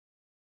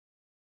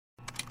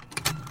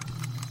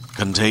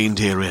Contained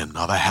herein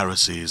are the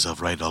heresies of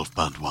Radolf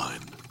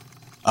Burntwine,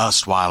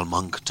 erstwhile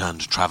monk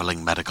turned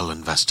traveling medical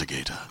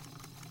investigator.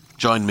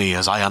 Join me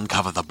as I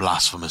uncover the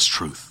blasphemous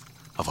truth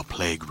of a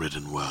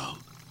plague-ridden world,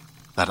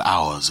 that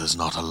ours is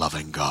not a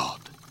loving God,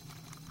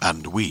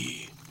 and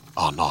we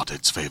are not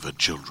its favored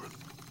children.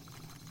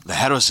 The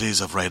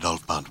heresies of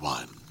Radolf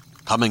Burntwine,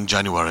 coming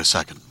January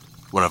 2nd,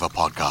 wherever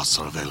podcasts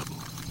are available.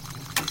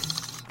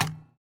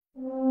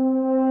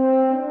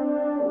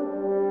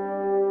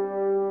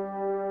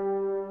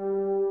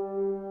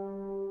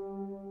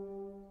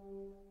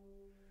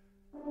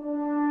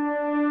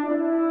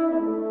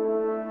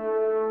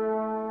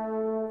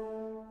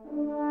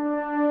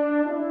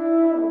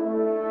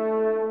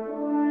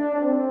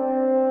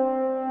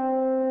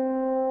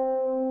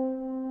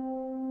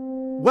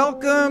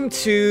 Welcome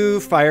to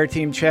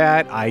Fireteam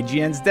Chat,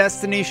 IGN's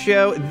Destiny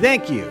show.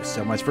 Thank you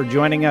so much for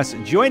joining us.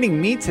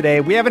 Joining me today,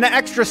 we have an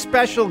extra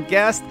special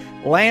guest,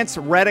 Lance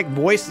Reddick,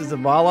 voice of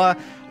Zavala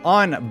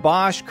on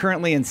Bosch,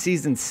 currently in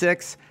Season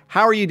 6.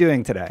 How are you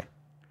doing today?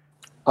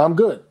 I'm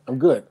good.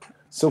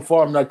 So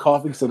far, I'm not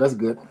coughing, so that's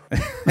good.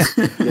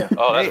 Yeah.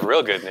 Oh, that's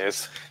real good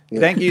news. Yeah.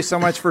 Thank you so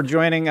much for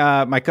joining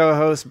my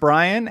co-hosts,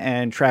 Brian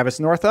and Travis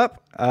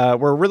Northup.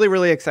 We're really,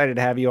 really excited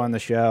to have you on the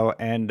show,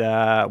 and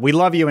we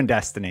love you in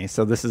Destiny,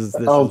 so this is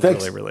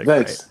thanks. really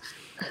Thanks.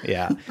 Great.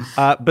 Yeah.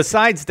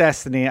 Besides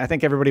Destiny, I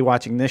think everybody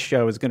watching this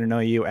show is going to know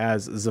you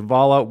as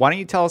Zavala. Why don't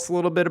you tell us a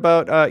little bit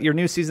about your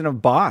new season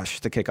of Bosch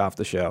to kick off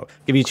the show?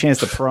 Give you a chance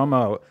to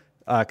promo,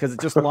 because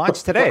it just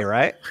launched today,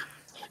 right?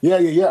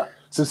 Yeah.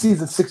 So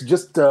season 6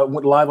 just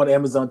went live on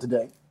Amazon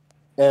today.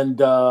 And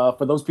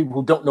for those people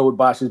who don't know what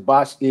Bosch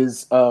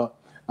is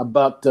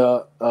about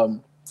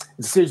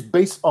it's a series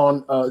based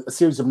on a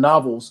series of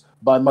novels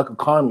by Michael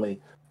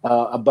Connelly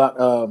about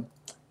a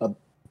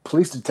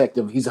police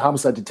detective. He's a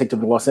homicide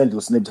detective in Los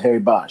Angeles named Harry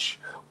Bosch,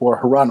 or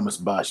Hieronymus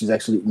Bosch. He's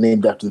actually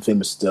named after the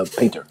famous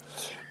painter.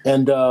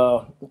 And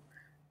so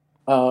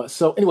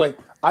anyway,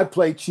 I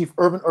play Chief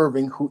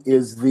Irving, who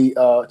is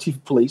the chief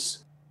of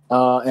police.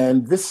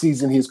 And this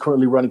season, he is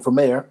currently running for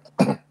mayor.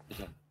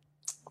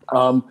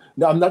 No,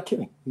 I'm not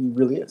kidding. He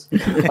really is.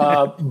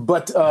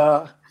 But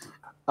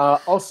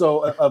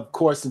also, of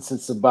course, since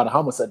it's about a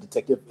homicide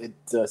detective, it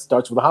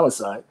starts with a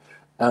homicide,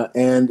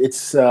 and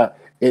it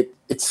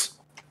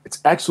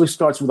actually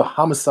starts with a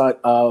homicide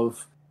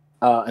of,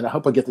 and I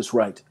hope I get this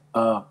right,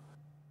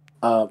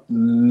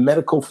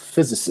 medical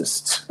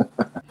physicist.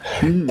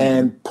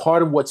 And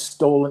part of what's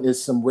stolen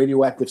is some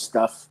radioactive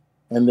stuff.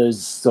 And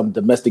there's some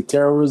domestic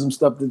terrorism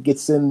stuff that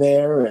gets in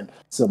there, and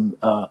some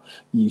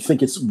you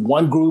think it's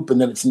one group,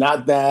 and then it's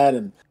not that,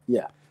 and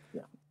yeah.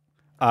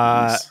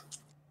 Nice.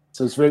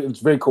 So it's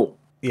very cool.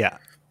 Yeah,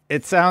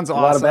 it sounds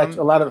awesome.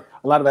 A lot of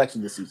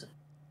action this season.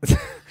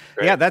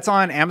 Yeah, that's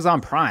on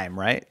Amazon Prime,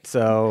 right?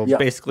 So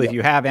basically, if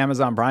you have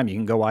Amazon Prime, you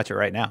can go watch it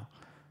right now.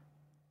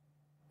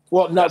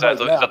 Well, not right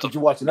now, but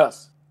you're watching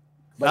us.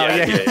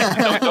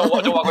 Yeah. Don't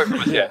walk away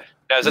from us yet.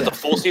 Now, is it the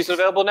full season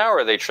available now, or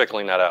are they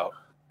trickling that out?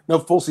 No,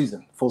 full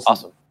season.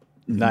 Awesome.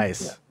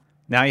 Nice. Yeah.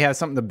 Now you have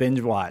something to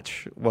binge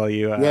watch while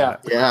you.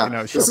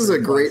 This is a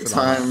great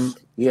time.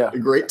 Yeah, a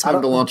great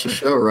time to launch a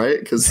show, right?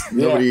 Because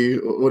nobody.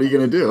 What are you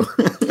going to do?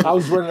 I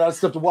was running out of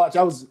stuff to watch.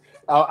 I was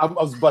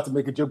about to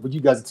make a joke, but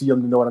you guys are too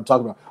young to know what I'm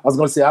talking about. I was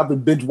going to say I've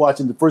been binge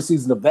watching the first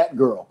season of That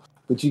Girl,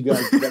 but you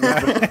guys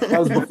that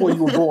was before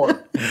you were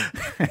born.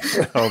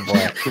 Oh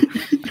boy.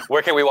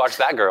 Where can we watch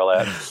That Girl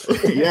at?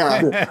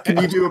 Yeah, can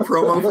you do a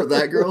promo for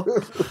That Girl?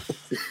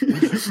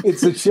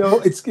 It's a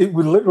show. It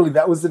was literally,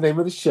 that was the name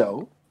of the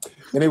show,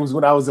 and it was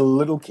when I was a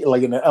little kid,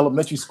 like in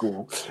elementary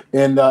school,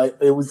 and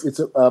it's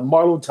a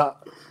Marlo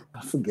Top.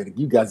 Forget it,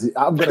 you guys.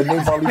 I'm going to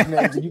name all these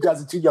names, and you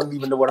guys are too young to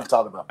even know what I'm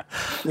talking about.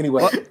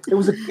 Anyway, it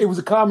was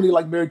a comedy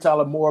like Mary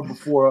Tyler Moore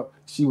before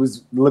she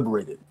was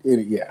liberated.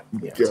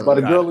 It's about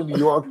a girl in New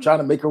York trying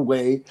to make her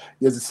way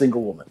as a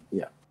single woman.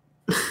 Yeah.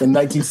 In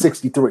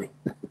 1963.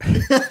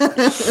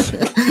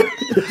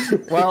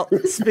 Well,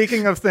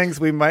 speaking of things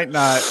we might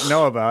not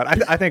know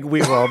about, I think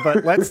we will.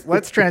 But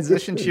let's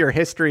transition to your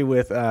history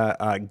with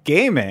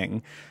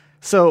gaming.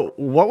 So,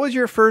 what was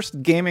your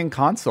first gaming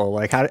console?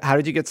 Like, how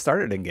did you get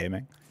started in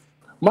gaming?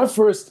 My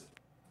first,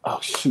 now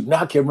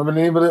I can't remember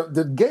the name of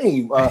the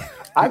game. I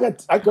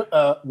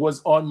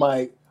was on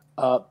my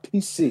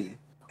PC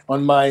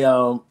on my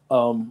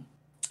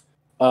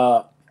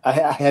I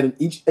had an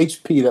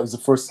HP. That was the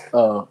first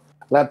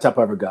laptop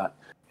I ever got,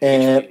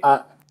 and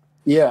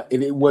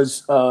it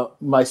was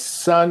my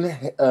son.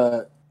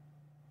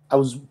 I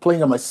was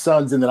playing on my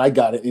son's, and then I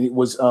got it, and it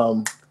was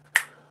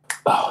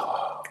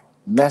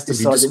Master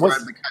Sergeant.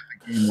 Describe the kind of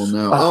game we'll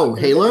know.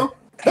 Halo.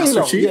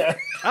 Halo, yeah.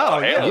 Oh,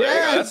 Halo.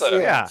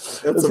 Yeah.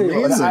 That's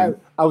amazing.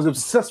 I was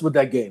obsessed with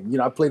that game.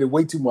 I played it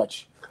way too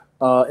much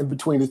in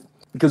between it,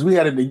 because we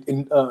had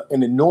an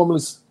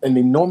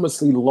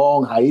enormously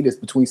long hiatus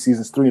between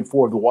seasons 3 and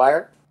 4 of The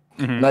Wire,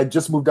 and I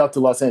just moved out to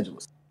Los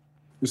Angeles.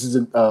 This is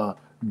in the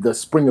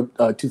spring of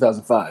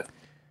 2005.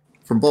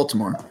 From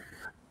Baltimore.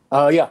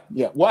 Yeah.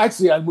 Well,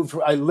 actually,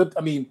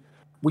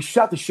 we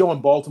shot the show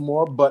in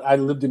Baltimore, but I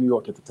lived in New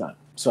York at the time,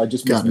 so I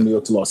just moved from New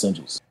York to Los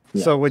Angeles.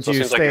 Yeah. So would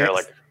you stay?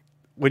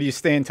 Would you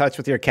stay in touch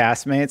with your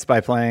castmates by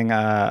playing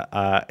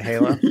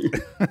Halo?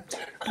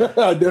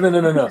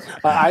 No.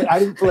 I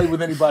didn't play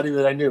with anybody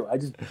that I knew. I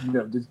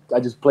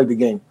just played the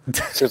game.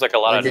 Seems like a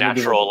lot of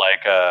natural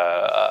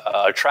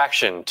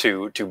attraction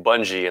to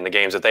Bungie and the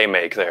games that they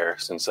make there,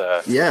 since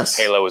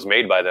Halo was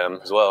made by them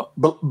as well.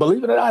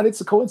 Believe it or not,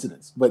 it's a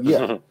coincidence. But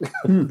yeah,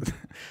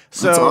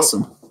 that's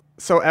awesome.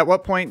 So at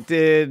what point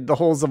did the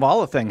whole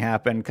Zavala thing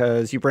happen?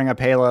 Because you bring up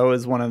Halo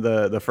as one of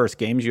the first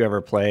games you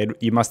ever played.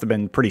 You must have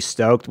been pretty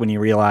stoked when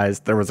you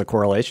realized there was a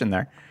correlation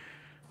there.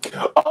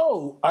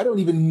 Oh, I don't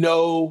even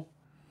know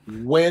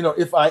when or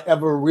if I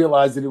ever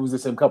realized that it was the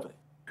same company.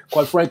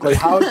 Quite frankly,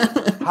 how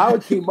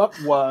it came up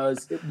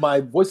was my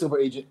voiceover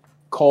agent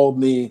called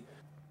me.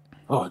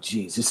 Oh,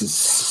 geez, this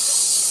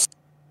is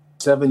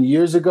 7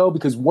 years ago.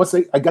 Because once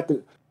I got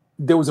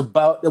there was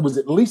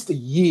at least a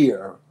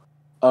year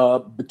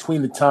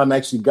between the time I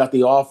actually got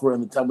the offer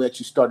and the time we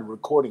actually started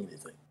recording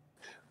anything.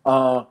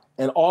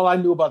 And all I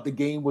knew about the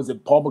game was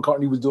that Paul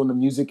McCartney was doing the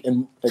music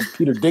and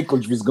Peter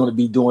Dinklage was going to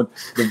be doing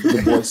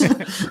the voice.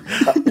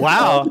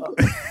 Wow.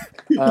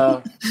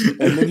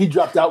 And then he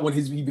dropped out when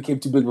he became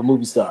too big of a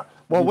movie star.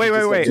 Well,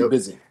 wait. Too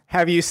busy.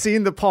 Have you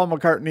seen the Paul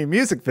McCartney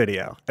music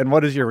video? And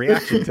what is your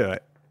reaction to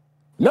it?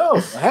 No,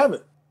 I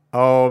haven't.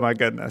 Oh, my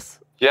goodness.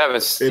 You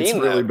haven't seen It's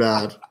really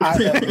bad. I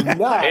have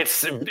not.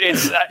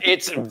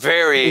 It's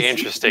very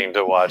interesting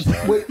to watch.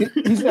 Wait,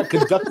 he's not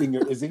conducting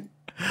it, is he?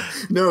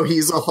 No,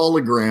 he's a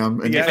hologram.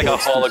 And he's like a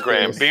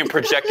hologram being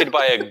projected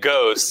by a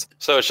ghost.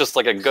 So it's just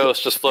like a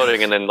ghost just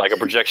floating and then like a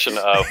projection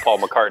of Paul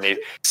McCartney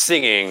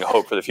singing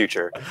Hope for the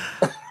Future.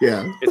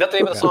 Yeah. Is that the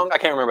name of the song? I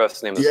can't remember if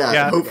it's the name of the song.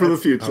 Yeah, Hope for the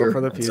Future. Hope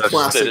for the Future. It's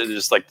classic. It's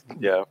just like,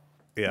 yeah.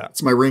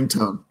 It's my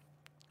ringtone.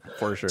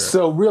 For sure.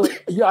 So really,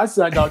 I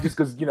signed on just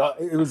because,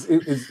 it was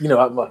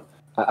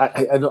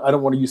I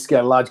don't want to use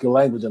scatological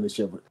language on this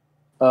show,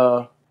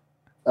 but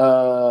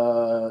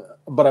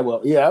I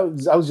will. Yeah,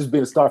 I was just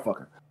being a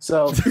starfucker.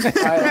 So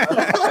I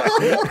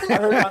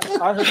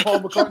heard Paul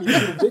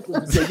McCartney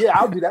ridiculous and said, "Yeah,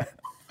 I'll do that."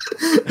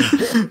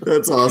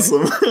 That's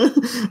awesome.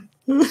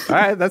 All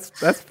right,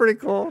 that's pretty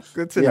cool.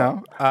 Good to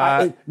know.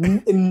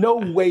 In no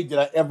way did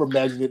I ever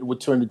imagine it would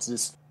turn into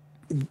this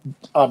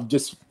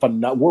just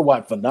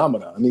worldwide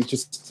phenomena. I mean,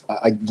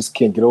 I just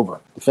can't get over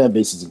it. The fan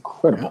base is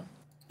incredible.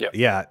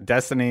 Yeah,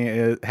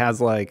 Destiny has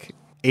like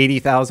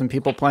 80,000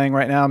 people playing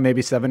right now,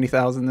 maybe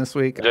 70,000 this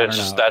week. That's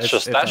just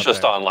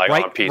on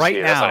PC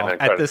right now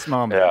at this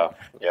moment.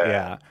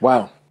 Yeah.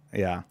 Wow.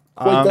 Yeah.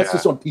 Wait, that's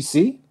just on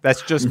PC?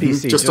 That's just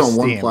PC. Just on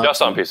one Steam. platform.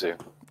 Just on PC.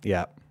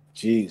 Yeah.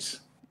 Jeez.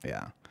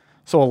 Yeah.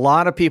 So a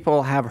lot of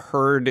people have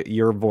heard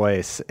your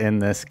voice in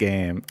this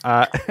game.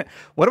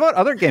 What about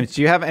other games?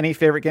 Do you have any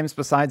favorite games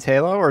besides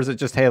Halo, or is it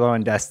just Halo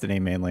and Destiny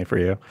mainly for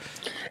you?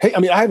 Hey,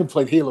 I mean, I haven't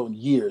played Halo in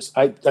years.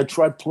 I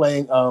tried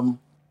playing.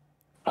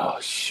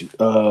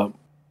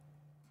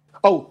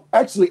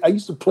 Actually, I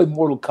used to play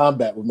Mortal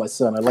Kombat with my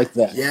son. I like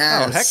that.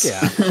 Yes. Oh, heck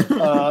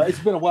yeah. It's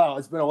been a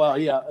while.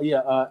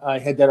 Yeah. I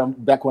had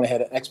that back when I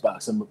had an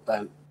Xbox. I'm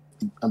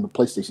a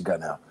PlayStation guy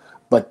now,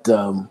 but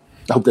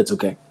I hope that's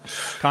okay.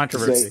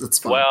 Controversy. That's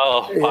fine.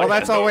 Well,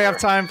 that's all we have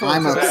time for.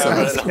 I'm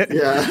upset.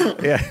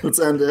 Yeah. Let's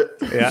end it.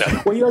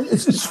 Yeah. Well,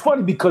 it's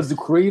funny because the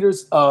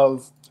creators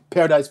of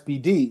Paradise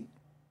PD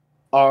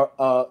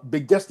are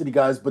big Destiny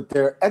guys, but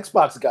they're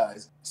Xbox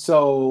guys.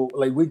 So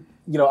like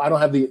I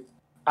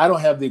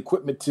don't have the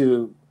equipment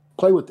to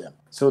play with them.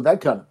 So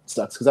that kind of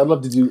sucks because I'd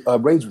love to do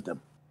raids with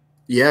them.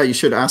 Yeah, you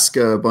should ask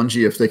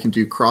Bungie if they can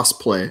do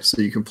cross-play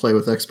so you can play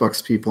with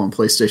Xbox people on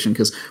PlayStation,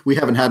 because we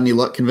haven't had any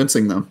luck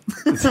convincing them.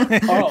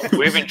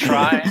 We've been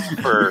trying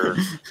for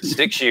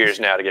 6 years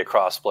now to get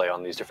cross-play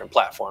on these different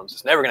platforms.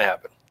 It's never going to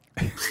happen.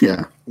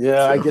 Yeah.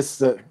 Yeah, so. I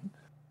guess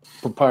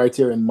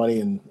proprietary and money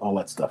and all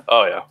that stuff.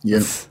 Oh, yeah.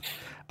 Yes.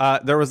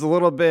 There was a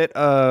little bit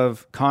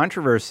of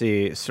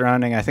controversy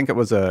surrounding, I think it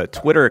was a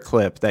Twitter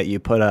clip that you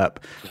put up.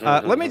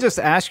 Let me just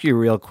ask you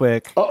real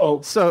quick.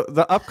 Uh-oh. So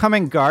the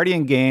upcoming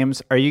Guardian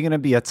games, are you going to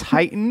be a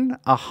Titan,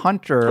 a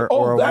Hunter,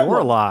 or a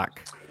Warlock?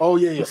 Oh,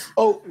 yeah.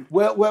 Oh,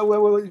 well.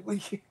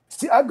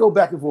 See, I go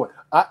back and forth.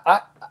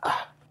 I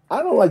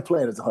don't like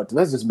playing as a Hunter.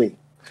 That's just me.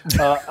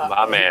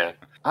 My man.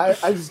 I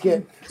just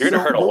can't. You're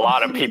going to hurt a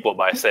lot of people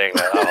by saying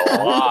that.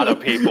 A lot of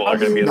people are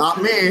going to be...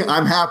 Not me.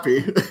 I'm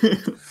happy.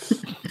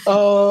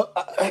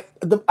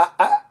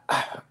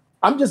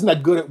 I'm just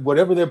not good at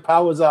whatever their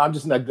powers are. I'm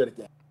just not good at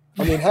that.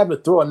 I mean, having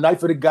to throw a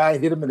knife at a guy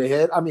and hit him in the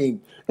head. I mean,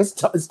 it's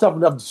tough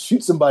enough to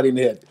shoot somebody in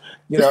the head,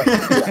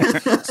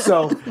 Yeah.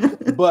 So,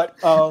 but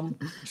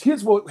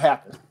here's what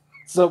happened.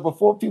 So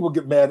before people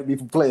get mad at me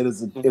for playing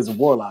as a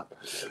warlock,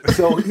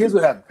 so here's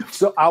what happened.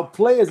 So I'll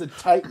play as a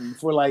Titan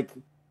for like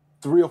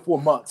 3 or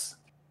 4 months,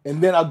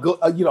 and then I'll go.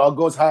 I'll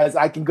go as high as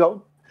I can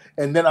go,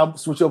 and then I'll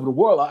switch over to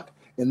warlock.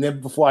 And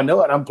then before I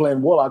know it, I'm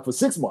playing Warlock for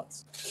 6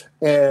 months.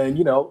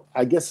 And,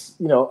 I guess,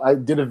 I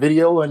did a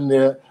video and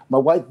my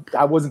wife,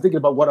 I wasn't thinking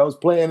about what I was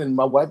playing. And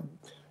my wife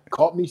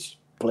caught me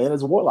playing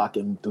as a Warlock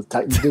and the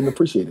Titans didn't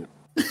appreciate it.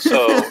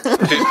 So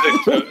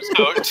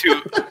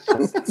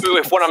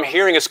if what I'm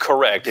hearing is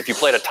correct, if you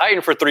played a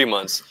Titan for 3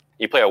 months,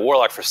 You play a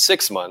warlock for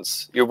 6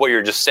 months. What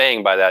you're just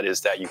saying by that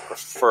is that you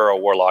prefer a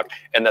warlock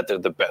and that they're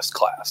the best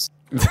class.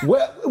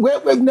 well,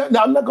 no,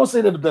 I'm not going to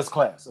say they're the best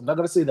class. I'm not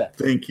going to say that.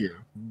 Thank you.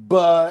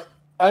 But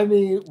I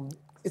mean,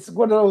 it's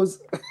one of those.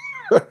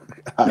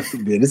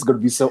 Man, this is going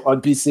to be so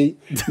on PC.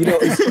 You know,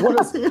 it's one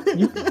of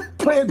those.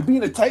 Playing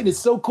being a Titan is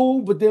so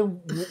cool, but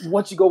then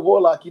once you go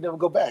warlock, you never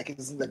go back.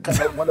 It's kind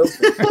of one of those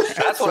things.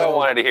 That's what I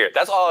wanted to hear.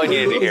 That's all I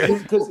needed to hear.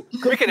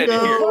 We can end it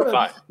here.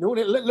 Fine.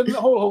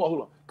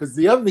 Hold on. Because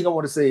the other thing I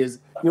want to say is,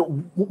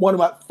 one of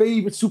my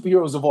favorite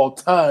superheroes of all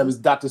time is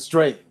Doctor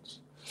Strange.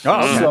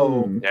 Oh,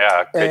 so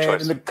yeah, great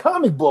choice. In the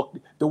comic book,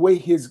 the way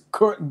his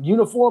current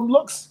uniform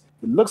looks,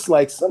 it looks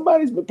like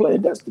somebody's been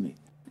playing Destiny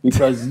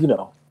because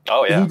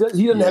Oh yeah,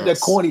 he doesn't have that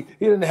corny.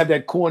 He doesn't have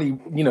that corny.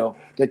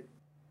 That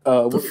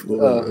I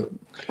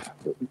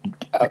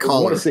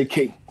want to say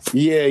Kate.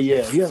 Yeah.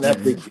 He doesn't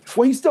have big.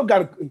 Well, he still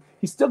got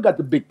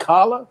the big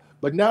collar,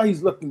 but now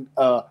he's looking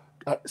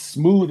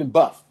smooth and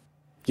buff.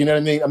 You know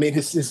what I mean? I mean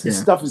his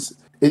stuff is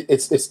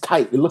it's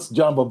tight. It looks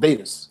John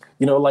Barbados.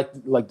 Like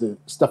the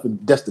stuff in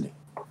Destiny.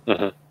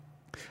 Mm-hmm.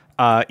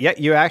 Yeah,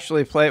 you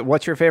actually play.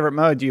 What's your favorite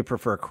mode? Do you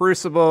prefer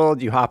Crucible?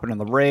 Do you hop into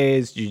the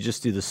raids? Do you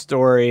just do the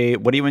story?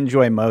 What do you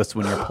enjoy most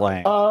when you're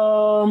playing?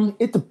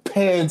 It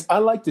depends. I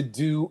like to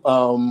do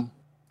not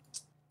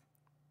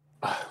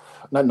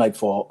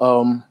Nightfall.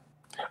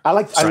 I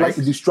like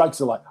to do strikes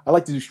a lot.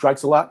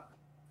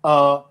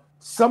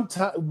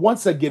 Sometimes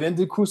once I get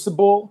into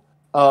Crucible,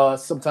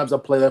 sometimes I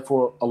play that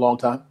for a long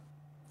time,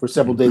 for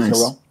several days in a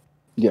row.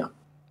 Yeah,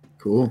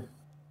 cool.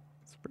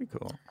 That's pretty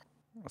cool.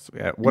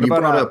 What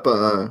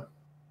about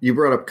you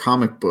brought up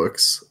comic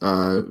books,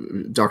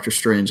 Doctor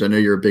Strange. I know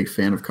you're a big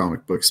fan of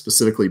comic books,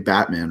 specifically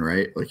Batman,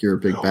 right? Like you're a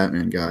big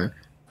Batman guy.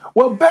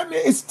 Well,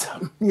 Batman is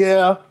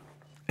yeah.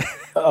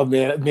 Oh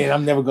man,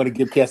 I'm never going to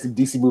give cast a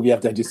DC movie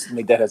after I just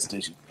make that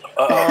hesitation.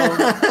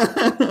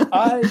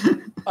 I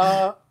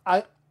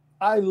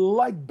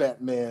like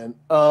Batman.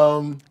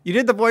 You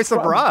did the voice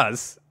of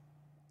Roz.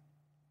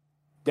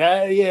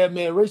 Yeah,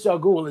 man. Ra's al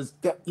Ghul is.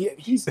 Yeah,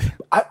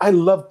 I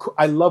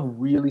love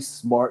really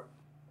smart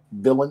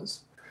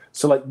villains.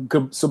 So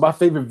my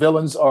favorite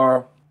villains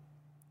are,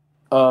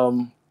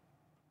 Dr.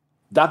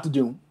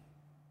 Doom,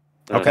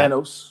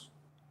 Thanos,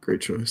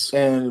 great choice,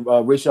 and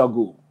Ra's al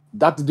Ghul.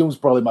 Dr. Doom is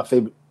probably my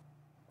favorite.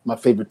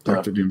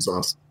 Dr. Doom's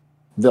awesome.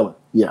 Villain,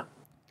 yeah.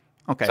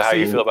 Okay. So how do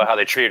you feel about how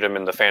they treated him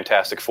in the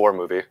Fantastic Four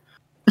movie?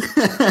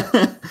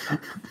 The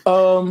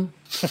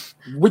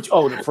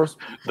first,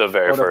 the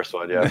very first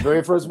one, yeah, the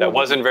very first one that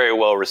wasn't very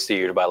well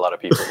received by a lot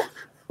of people.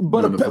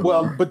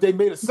 But they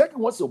made a second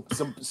one, so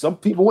some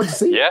people went to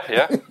see it.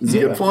 Yeah. He's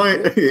got a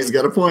point. He's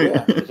got a point.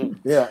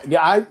 Yeah.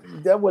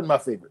 That wasn't my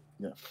favorite.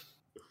 Yeah.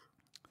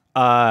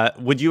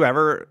 Would you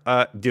ever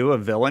do a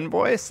villain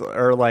voice,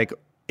 or like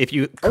if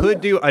you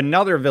could do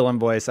another villain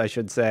voice, I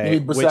should say,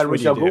 which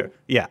would you do?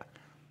 Yeah.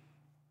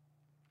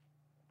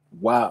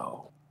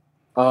 Wow.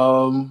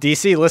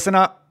 DC, listen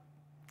up.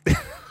 It's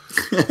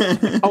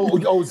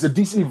a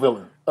DC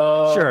villain.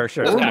 Sure.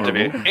 Doesn't have to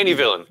be any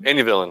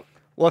villain.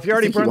 Well, if you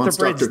already burnt the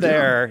bridge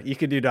there, you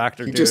could do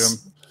Dr. Doom.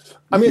 It's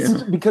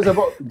because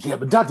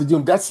but Dr.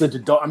 Doom, that's such a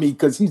dark. I mean,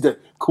 because he's the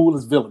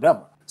coolest villain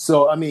ever.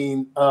 So I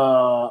mean,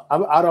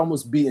 I'd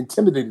almost be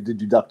intimidated to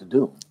do Dr.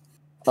 Doom.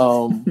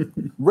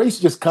 Race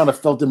just kind of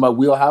felt in my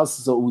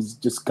wheelhouse, so it was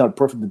just kind of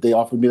perfect that they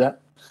offered me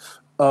that.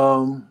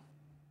 Man,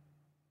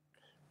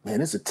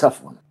 it's a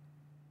tough one.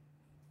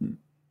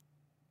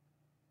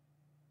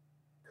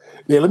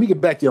 Yeah, let me get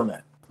back to you on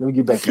that.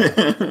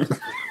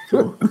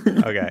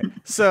 Okay,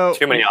 so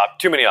too many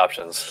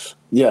options.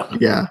 Yeah,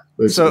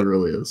 it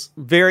really is.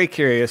 Very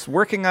curious.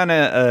 Working on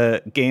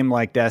a game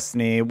like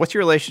Destiny, what's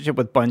your relationship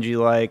with Bungie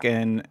like,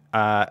 and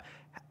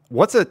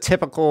what's a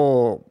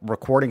typical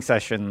recording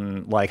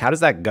session like? How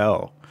does that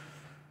go?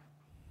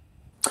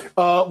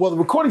 Well, the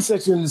recording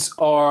sessions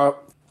are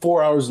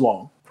 4 hours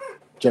long,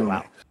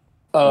 generally.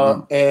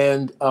 Wow.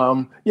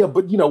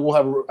 But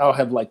I'll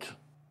have like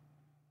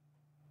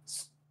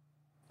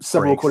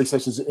several recording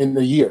sessions in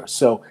a year.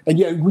 So,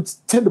 we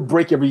tend to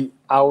break every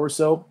hour or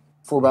so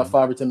for about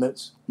 5 or 10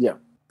 minutes. Yeah.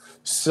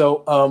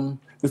 So,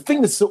 the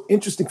thing that's so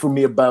interesting for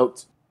me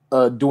about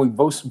doing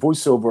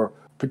voiceover,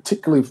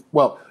 particularly,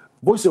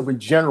 voiceover in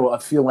general, I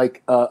feel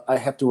like I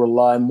have to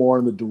rely more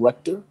on the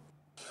director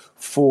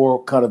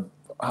for kind of,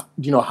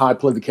 how I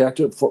play the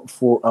character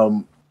for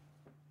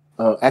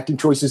acting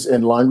choices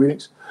and line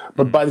readings.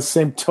 But by the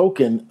same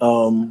token,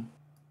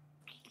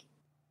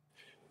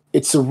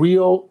 it's a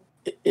real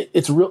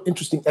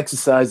interesting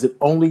exercise that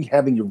only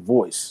having your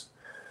voice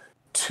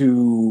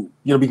to,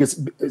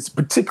 because it's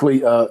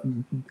particularly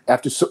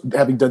after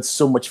having done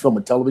so much film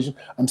and television,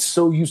 I'm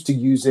so used to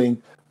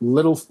using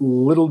little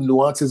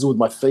nuances with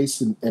my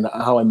face and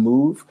how I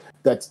move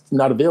that's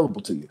not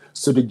available to you.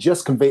 So to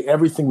just convey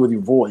everything with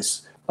your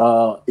voice,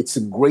 it's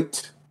a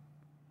great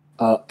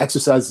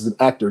exercise as an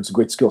actor. It's a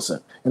great skill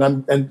set,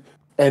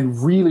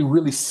 and really,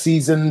 really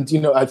seasoned.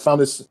 I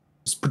found this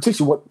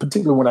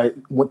particularly when I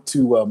went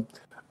to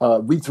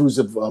read-throughs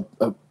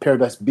of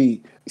Paradise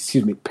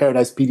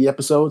PD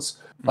episodes.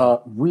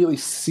 Really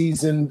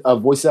seasoned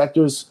voice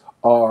actors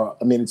are.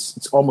 I mean,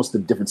 it's almost a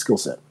different skill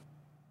set.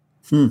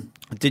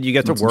 Did you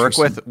get to work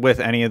with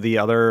any of the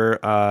other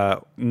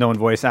known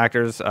voice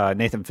actors?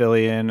 Nathan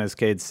Fillion as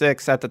Cade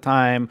Six at the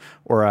time,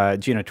 or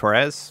Gina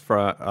Torres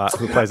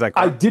who plays that?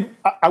 I did.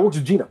 I worked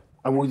with Gina.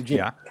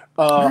 Yeah.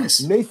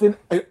 Nice. Nathan.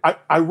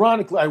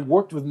 Ironically, I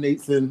worked with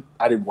Nathan.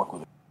 I didn't work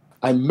with him.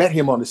 I met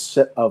him on the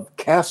set of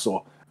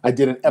Castle. I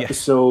did an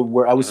episode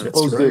where I was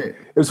supposed to.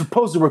 It was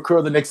supposed to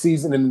recur the next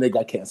season, and then they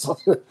got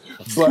canceled. But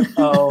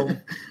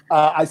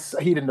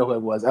he didn't know who I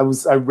was.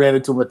 I ran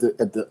into him at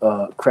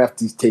the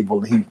Crafty's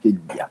table, and he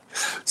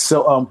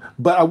So,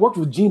 but I worked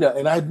with Gina,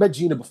 and I had met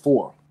Gina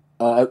before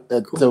at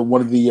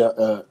one of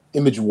the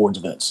Image Awards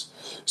events.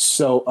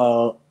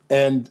 So,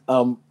 Lawrence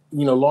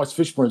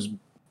Fishburne's,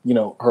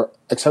 her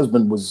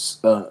ex-husband was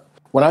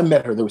when I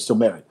met her, they were still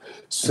married.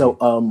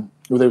 So,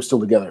 they were still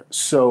together.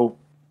 So.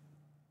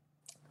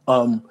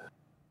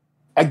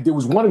 There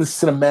was one of the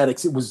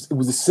cinematics. It was a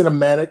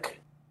cinematic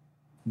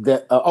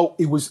that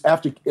it was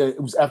after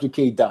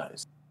Cade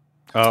dies.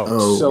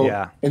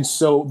 And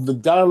so the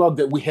dialogue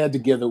that we had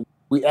together,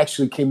 we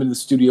actually came into the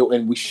studio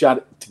and we shot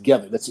it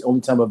together. That's the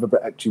only time I've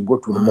ever actually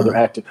worked with another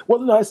actor. Well,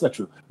 no, that's not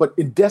true. But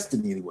in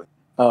Destiny, anyway,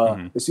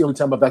 it's the only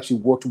time I've actually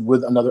worked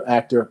with another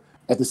actor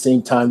at the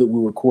same time that we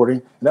were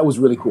recording, and that was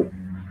really cool.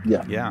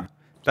 Yeah.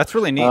 That's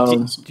really neat.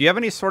 Do you have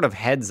any sort of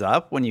heads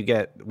up when you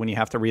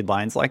have to read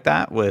lines like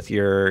that with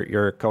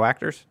your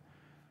co-actors?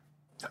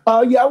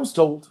 Yeah, I was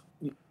told.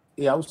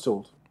 Yeah, I was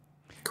told.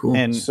 Cool.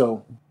 And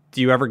so, do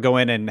you ever go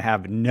in and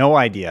have no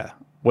idea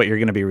what you're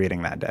going to be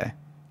reading that day?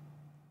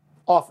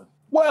 Often.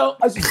 Well,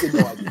 I should say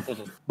no idea,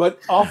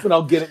 but often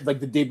I'll get it like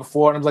the day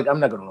before, and I'm like,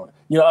 I'm not going to learn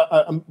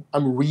it.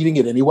 I'm reading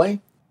it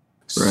anyway.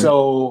 Right.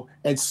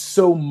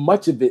 So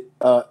much of it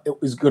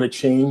is going to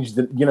change.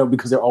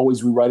 Because they're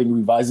always rewriting and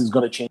revising, is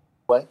going to change.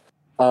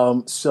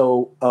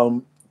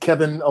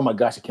 Kevin, oh my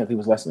gosh, I can't think of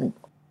his last name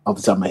off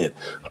the top of my head,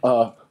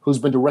 who's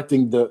been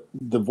directing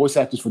the voice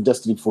actors for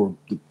Destiny for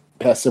the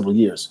past several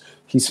years.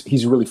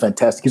 He's really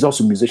fantastic. He's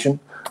also a musician.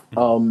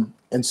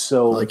 And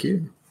so like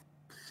you.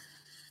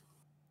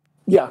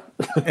 Yeah.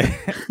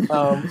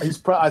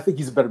 I think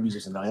he's a better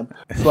musician than I am.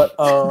 But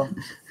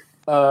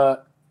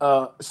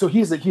so he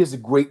has a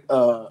great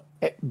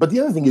but the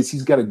other thing is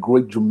he's got a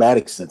great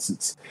dramatic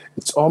sense.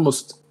 It's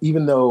almost,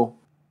 even though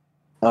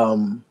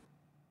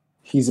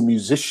he's a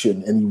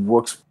musician and he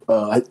works,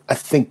 I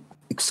think,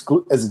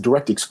 as a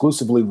director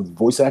exclusively with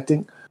voice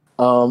acting.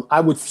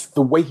 The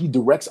way he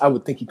directs, I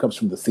would think he comes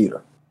from the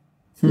theater.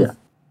 Yeah,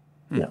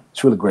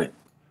 it's really great.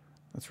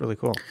 That's really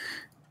cool.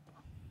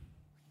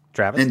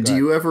 Travis, and do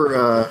you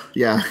ever?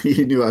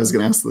 You knew I was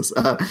going to ask this.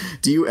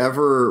 Do you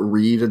ever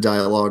read a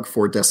dialogue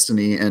for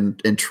Destiny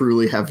and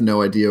truly have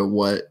no idea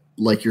what?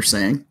 Like you're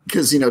saying,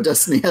 because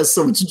Destiny has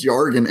so much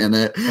jargon in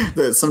it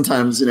that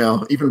sometimes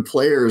even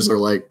players are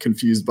like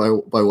confused by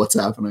what's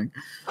happening.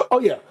 Oh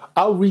yeah,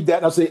 I'll read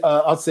that. And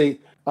I'll say,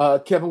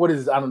 Kevin, what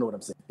is this? I don't know what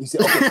I'm saying. He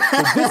said, okay,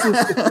 so this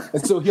is,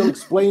 and so he'll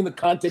explain the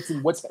context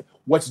and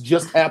what's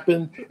just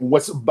happened and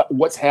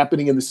what's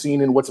happening in the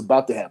scene and what's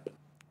about to happen.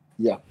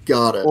 Yeah,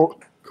 got it.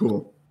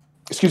 Cool.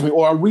 Excuse me,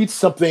 or I'll read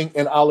something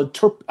and I'll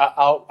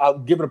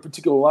give it a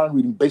particular line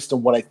reading based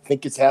on what I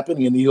think is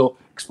happening, and he'll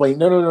explain,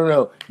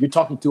 no, you're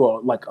talking to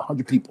like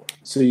 100 people,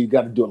 so you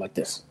got to do it like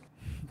this.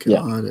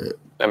 Got it.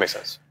 That makes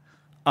sense.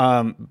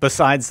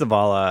 Besides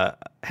Zavala,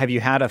 have you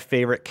had a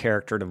favorite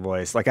character to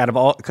voice? Like out of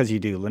all, because you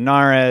do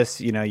Lunaris,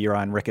 you're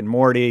on Rick and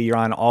Morty, you're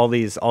on all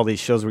these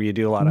shows where you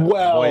do a lot of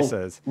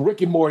voices.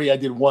 Rick and Morty, I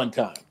did one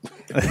time.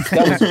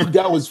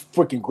 That was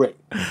freaking great.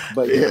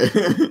 But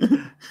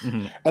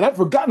and I've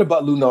forgotten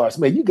about Lunaris.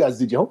 Man, you guys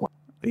did your homework.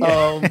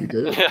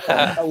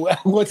 Yeah.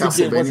 Once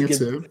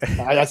again,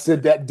 I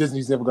said that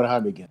Disney's never going to hire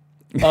me again.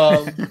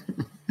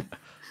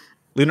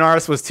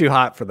 Lunaris was too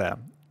hot for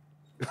them.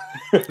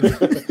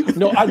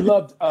 No, I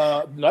loved.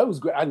 It was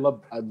great. I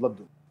loved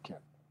the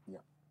character. Yeah.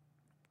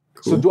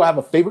 Cool. So, do I have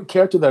a favorite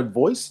character that I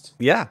voiced?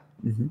 Yeah.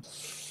 Mm-hmm.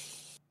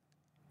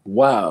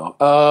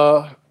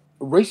 Wow.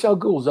 Ra's al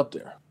Ghul's up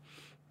there.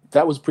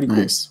 That was pretty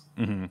nice.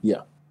 Cool. Mm-hmm.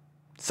 Yeah.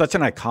 Such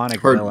an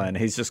iconic villain.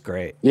 He's just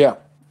great. Yeah.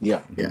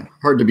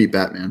 Hard to beat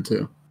Batman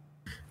too.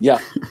 Yeah.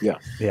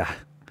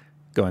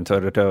 Going toe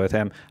to toe with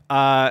him.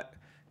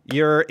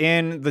 You're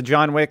in the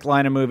John Wick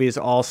line of movies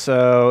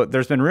also.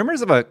 There's been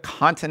rumors of a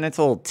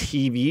Continental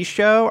TV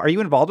show. Are you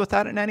involved with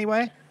that in any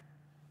way?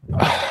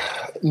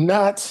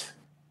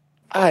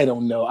 I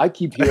don't know. I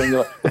keep hearing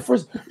the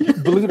first,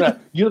 believe it or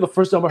not, the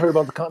first time I heard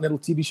about the Continental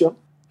TV show?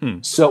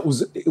 So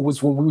it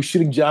was when we were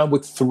shooting John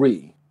Wick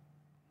 3.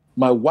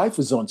 My wife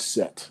was on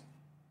set,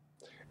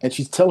 and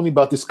she's telling me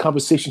about this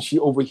conversation she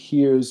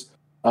overhears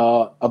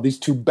of these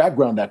two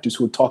background actors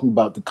who are talking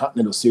about the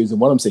Continental series. And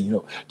one of them saying,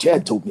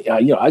 Chad told me,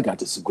 I got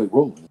this great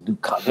role in the new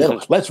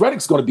Continental. Lance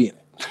Reddick's going to be in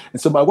it.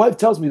 And so my wife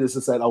tells me this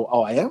and said,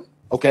 oh, I am?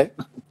 Okay.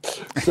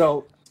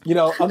 So,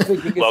 I'm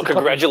thinking. Well,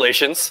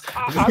 congratulations.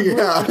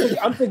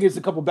 I'm thinking it's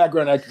a couple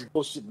background actors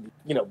bullshit,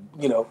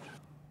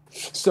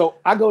 So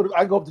I go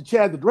up to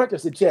Chad, the director. I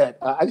said, Chad,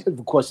 I have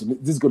a question.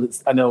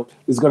 I know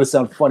this is gonna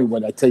sound funny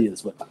when I tell you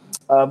this, but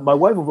my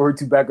wife overheard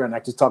two background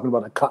actors talking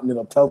about a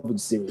Continental television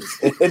series,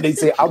 and they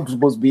say I'm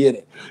supposed to be in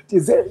it.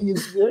 Is there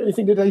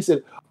anything that he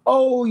said?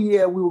 Oh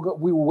yeah, we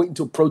were waiting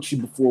to approach you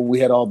before we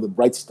had all the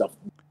right stuff.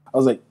 I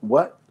was like,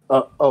 what?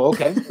 Oh,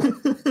 okay.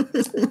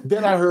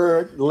 Then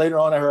later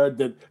on I heard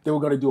that they were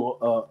going to do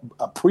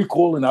a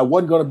prequel and I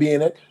wasn't going to be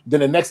in it.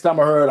 Then the next time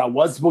I heard I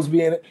was supposed to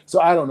be in it.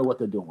 So I don't know what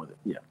they're doing with it.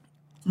 Yeah.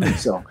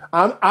 So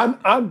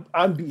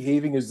I'm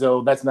behaving as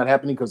though that's not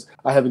happening because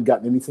I haven't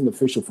gotten anything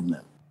official from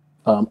them.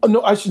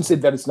 No, I shouldn't say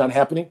that it's not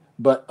happening,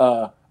 but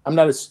I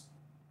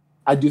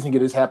do think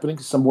it is happening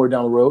somewhere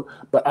down the road,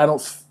 but I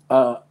don't,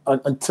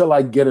 until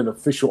I get an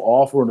official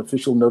offer, an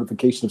official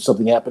notification of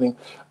something happening,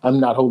 I'm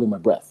not holding my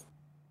breath.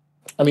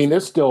 I mean,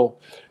 there's still,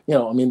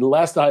 the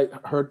last I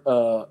heard,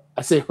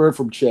 heard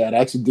from Chad, I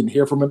actually didn't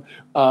hear from him.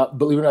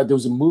 Believe it or not, there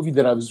was a movie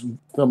that I was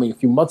filming a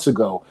few months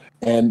ago,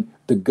 and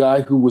the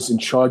guy who was in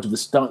charge of the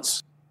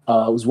stunts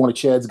was one of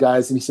Chad's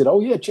guys, and he said, oh,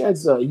 yeah,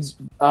 Chad's, he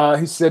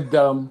said,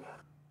 oh,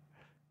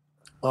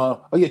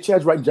 yeah,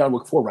 Chad's writing John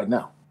Wick 4 right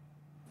now.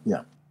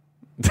 Yeah.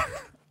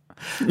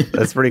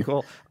 That's pretty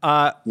cool.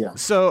 Yeah.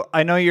 So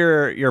I know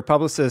your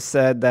publicist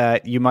said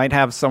that you might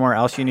have somewhere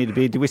else you need to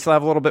be. Do we still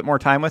have a little bit more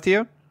time with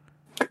you?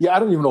 Yeah, I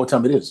don't even know what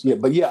time it is. Yeah,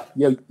 but yeah.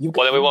 Well,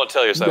 then we won't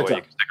tell you so that way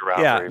you can stick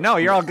around. Yeah, no,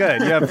 you're all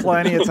good. You have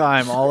plenty of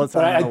time, all the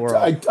time in the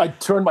world. I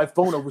turned my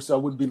phone over so I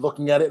wouldn't be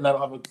looking at it, and I don't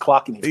have a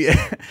clock in here.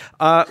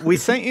 Yeah. We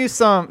sent you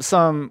some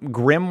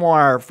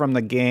grimoire from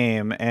the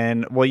game,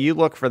 and while you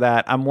look for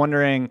that, I'm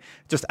wondering,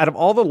 just out of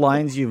all the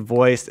lines you've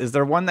voiced, is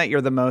there one that you're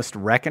the most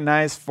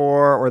recognized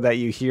for, or that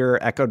you hear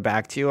echoed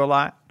back to you a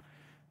lot?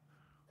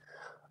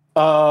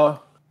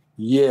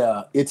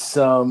 Yeah, it's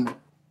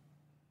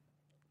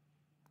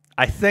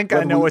I think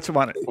I know which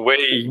one.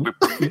 Wait,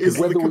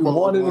 whether we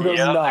wanted it or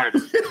not.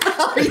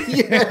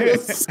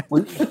 Yes.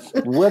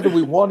 Whether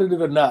we wanted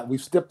it or not,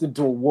 we've stepped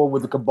into a war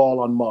with the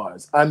Cabal on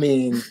Mars. I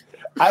mean,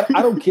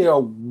 I don't care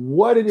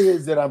what it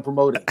is that I'm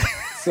promoting.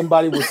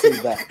 Somebody will say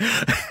that.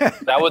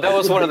 That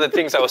was one of the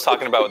things I was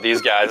talking about with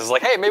these guys. It's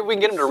like, hey, maybe we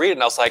can get him to read it.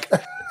 And I was like,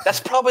 that's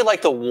probably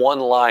like the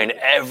one line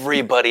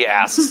everybody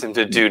asks him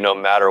to do no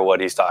matter what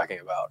he's talking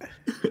about.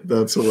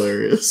 That's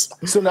hilarious.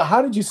 So now,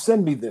 how did you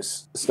send me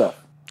this stuff?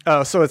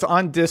 Oh, so it's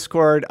on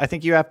Discord. I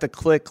think you have to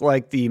click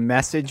like the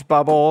message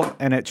bubble,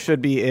 and it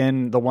should be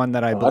in the one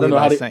that I believe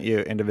I sent you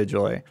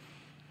individually.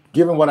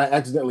 Given what I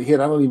accidentally hit,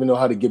 I don't even know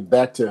how to get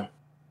back to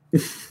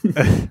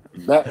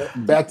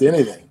back to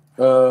anything.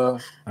 All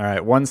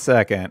right, 1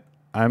 second.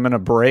 I'm gonna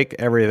break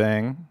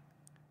everything.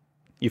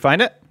 You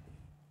find it?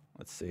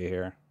 Let's see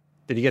here.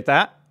 Did you get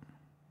that?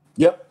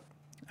 Yep.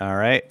 All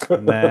right,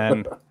 and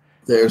then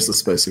there's the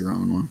spicy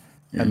ramen one.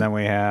 Yeah. And then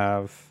we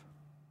have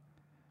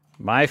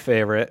my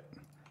favorite.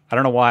 I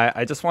don't know why.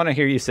 I just want to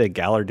hear you say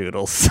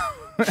Gallardoodles.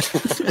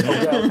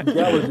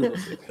 Gallardoodles.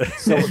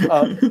 So,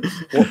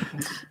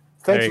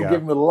 thanks for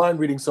giving me the line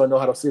reading so I know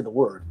how to say the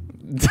word.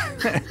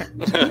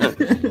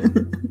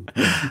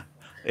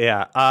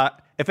 Yeah.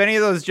 If any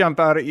of those jump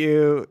out at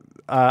you,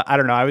 I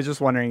don't know. I was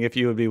just wondering if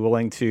you would be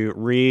willing to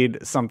read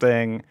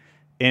something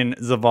in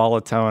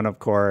Zavala tone, of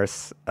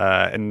course,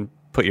 and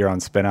put your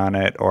own spin on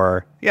it.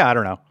 Or, yeah, I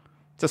don't know.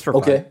 Just for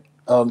fun. Okay.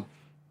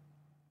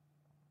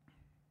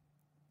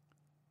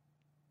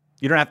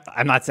 You don't have.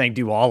 I'm not saying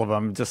do all of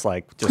them. Just one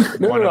of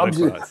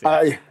the quotes.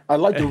 Yeah. I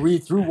like to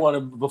read through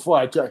one before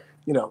I try. I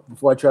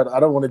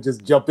don't want to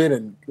just jump in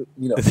and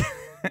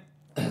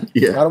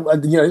Yeah. I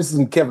don't. This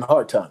isn't Kevin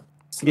Hart time.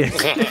 Yeah.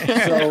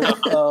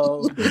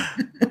 So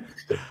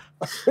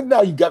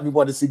now you got me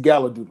wanting to see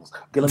Gallardoodles.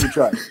 Okay, let me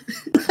try it.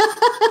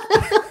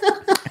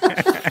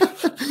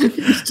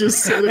 You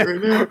just said it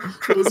right now.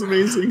 That was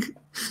amazing.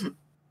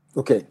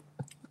 Okay.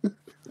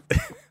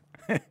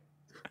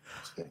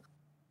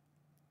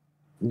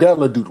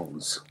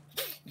 Gallardoodles.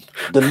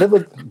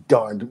 Delivered.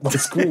 Darned. My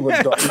screen was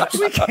dark.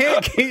 We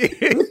can't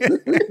keep.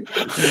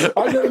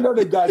 I didn't know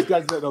that guys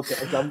said, okay,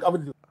 I'm going to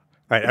do it. All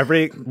right,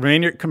 everybody,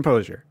 remain your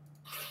composure.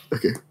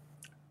 Okay.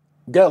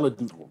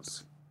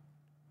 Gallardoodles.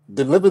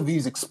 Deliver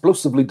these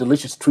explosively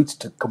delicious treats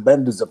to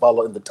Commander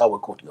Zavala in the Tower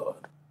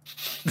Courtyard.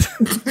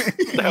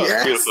 That was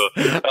beautiful.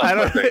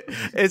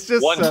 It's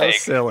just One so take.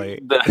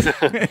 silly.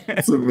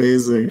 It's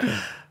amazing.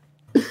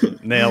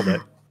 Nailed it.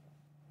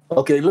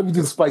 Okay, let me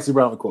do the spicy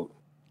ramen quote.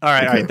 All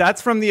right.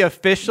 That's from the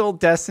official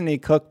Destiny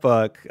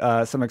cookbook.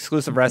 Some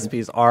exclusive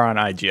recipes are on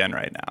IGN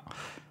right now.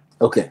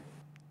 Okay.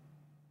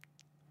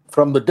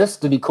 From the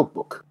Destiny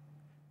cookbook.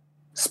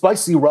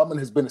 Spicy ramen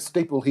has been a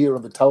staple here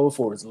on the tower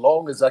for as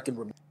long as I can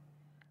remember.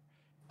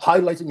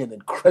 Highlighting an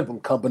incredible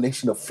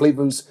combination of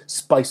flavors,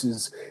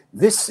 spices,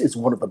 this is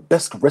one of the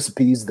best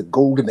recipes the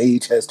Golden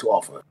Age has to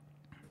offer.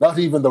 Not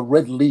even the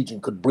Red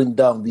Legion could bring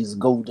down these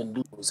golden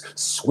noodles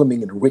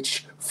swimming in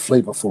rich,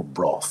 flavorful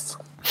broth.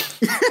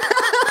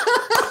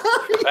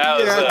 That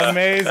was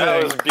amazing.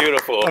 That was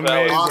beautiful.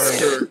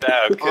 Amazing.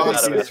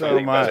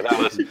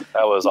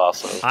 That was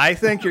awesome. I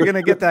think you're going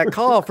to get that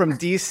call from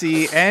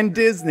DC and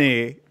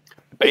Disney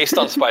Based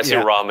on spicy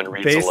ramen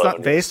reads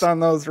alone. Based on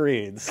those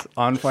reads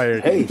on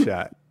Fireteam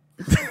Chat.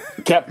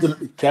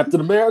 Captain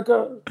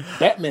America,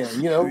 Batman,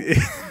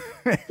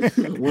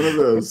 One of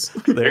those.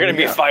 You're going to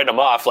be fighting them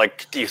off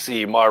like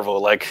DC,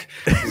 Marvel, like,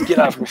 get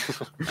off me.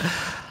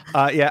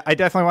 I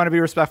definitely want to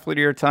be respectful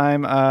to your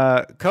time.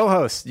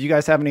 Co-hosts, do you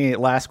guys have any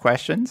last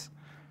questions?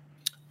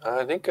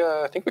 I think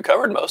we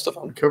covered most of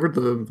them. We covered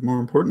the more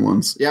important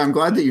ones. Yeah, I'm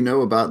glad that you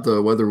know about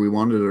the whether we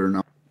wanted it or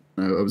not.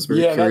 I was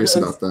very curious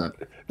about that.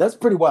 That's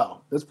pretty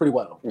well.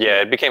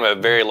 Yeah, it became a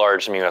very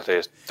large meme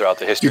throughout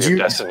the history of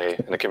Destiny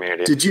in the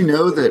community. Did you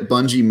know that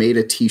Bungie made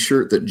a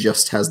T-shirt that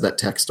just has that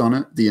text on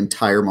it, the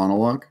entire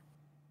monologue?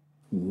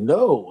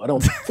 No, I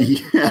don't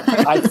think.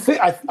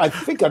 I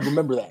think I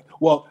remember that.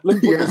 Well, let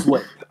me put it this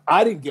way: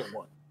 I didn't get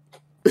one.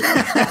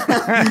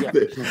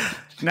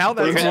 Now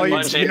that's all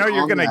you're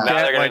going to get.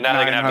 Now they're going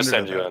to have to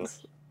send you in.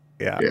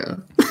 Yeah.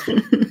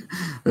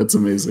 That's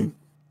amazing.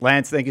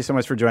 Lance, thank you so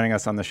much for joining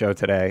us on the show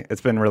today.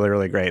 It's been really,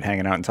 really great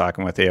hanging out and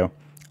talking with you.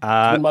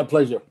 It's been my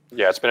pleasure.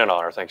 Yeah, it's been an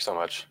honor. Thanks so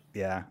much.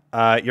 Yeah.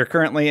 You're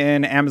currently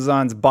in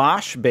Amazon's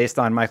Bosch, based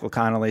on Michael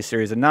Connelly's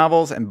series of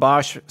novels. And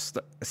Bosch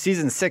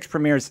Season 6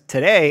 premieres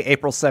today,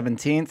 April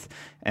 17th.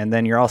 And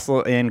then you're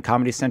also in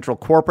Comedy Central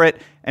Corporate.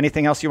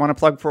 Anything else you want to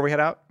plug before we head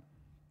out?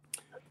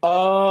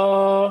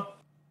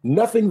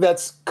 Nothing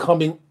that's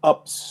coming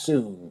up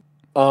soon.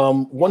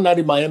 One Night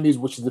in Miami,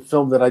 which is the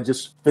film that I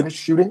just finished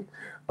shooting,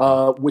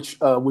 which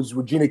was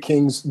Regina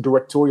King's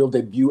directorial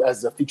debut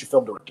as a feature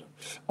film director.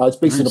 It's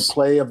based on a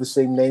play of the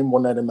same name,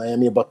 One Night in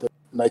Miami, about the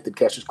night that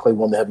Cassius Clay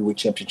won the heavyweight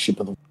championship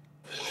of the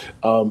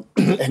world.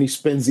 And he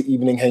spends the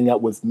evening hanging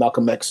out with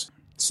Malcolm X,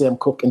 Sam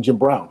Cooke, and Jim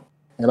Brown.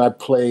 And I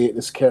play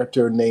this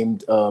character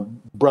named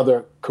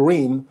Brother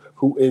Kareem,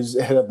 who is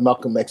head of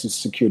Malcolm X's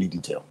security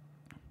detail.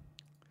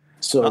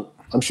 So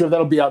I'm sure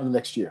that'll be out in the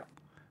next year.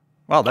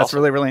 Wow, that's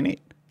really, really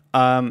neat.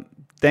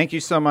 Thank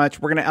you so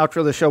much. We're going to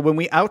outro the show. When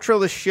we outro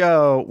the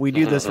show, we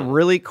do this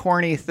really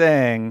corny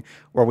thing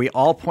where we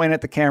all point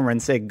at the camera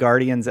and say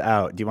 "Guardians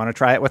out." Do you want to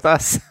try it with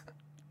us?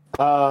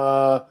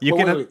 You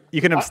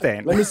can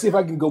abstain. Let me see if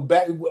I can go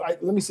back.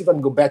 Let me see if I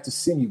can go back to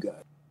seeing you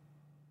guys.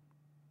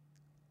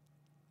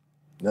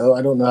 No,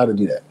 I don't know how to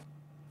do that.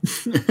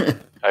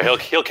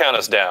 He'll count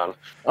us down.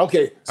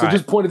 Okay, so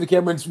just point at the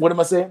camera and what am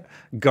I saying?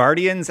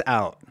 Guardians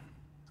out.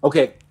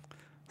 Okay.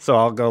 So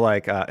I'll go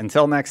like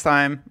until next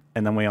time,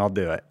 and then we all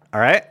do it. All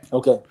right?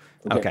 Okay. All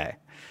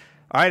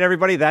right,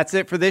 everybody. That's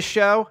it for this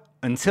show.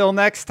 Until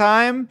next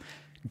time,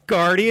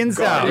 Guardians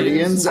out.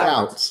 Guardians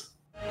out.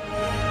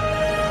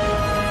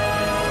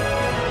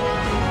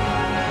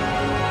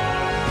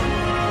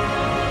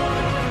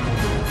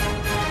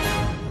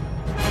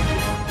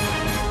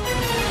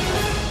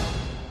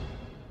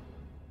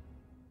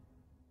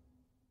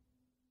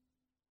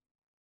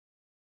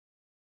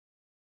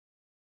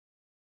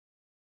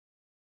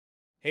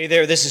 Hey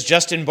there, this is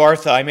Justin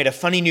Bartha. I made a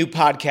funny new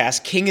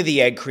podcast, King of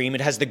the Egg Cream.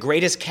 It has the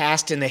greatest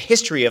cast in the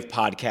history of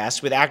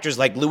podcasts with actors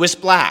like Louis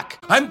Black.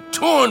 I'm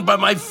torn by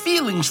my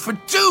feelings for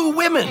two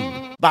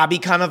women. Bobby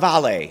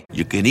Cannavale.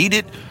 You can eat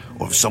it,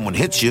 or if someone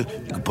hits you,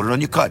 you can put it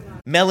on your cut.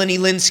 Melanie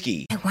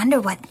Linsky. I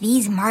wonder what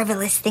these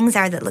marvelous things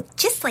are that look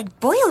just like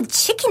boiled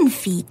chicken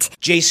feet.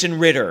 Jason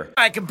Ritter.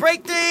 I can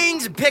break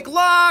things and pick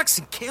locks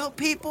and kill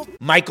people.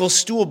 Michael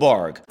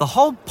Stuhlbarg. The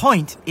whole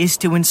point is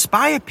to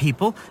inspire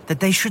people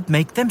that they should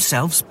make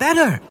themselves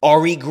better.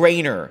 Ari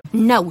Grainer.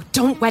 No,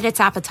 don't whet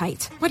its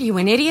appetite. What are you,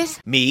 an idiot?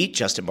 Me,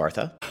 Justin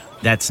Bartha.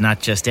 That's not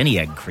just any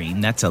egg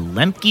cream, that's a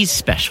Lemke's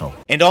special.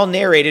 And all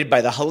narrated by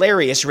the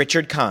hilarious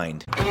Richard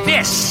Kind.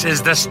 This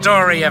is the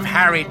story of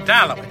Harry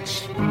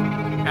Dalowitz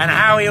and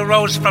how he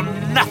rose from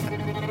nothing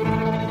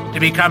to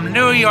become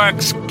New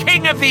York's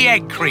King of the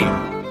Egg Cream.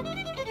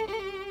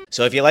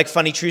 So if you like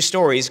funny true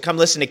stories, come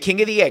listen to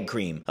King of the Egg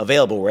Cream,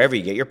 available wherever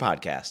you get your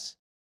podcasts.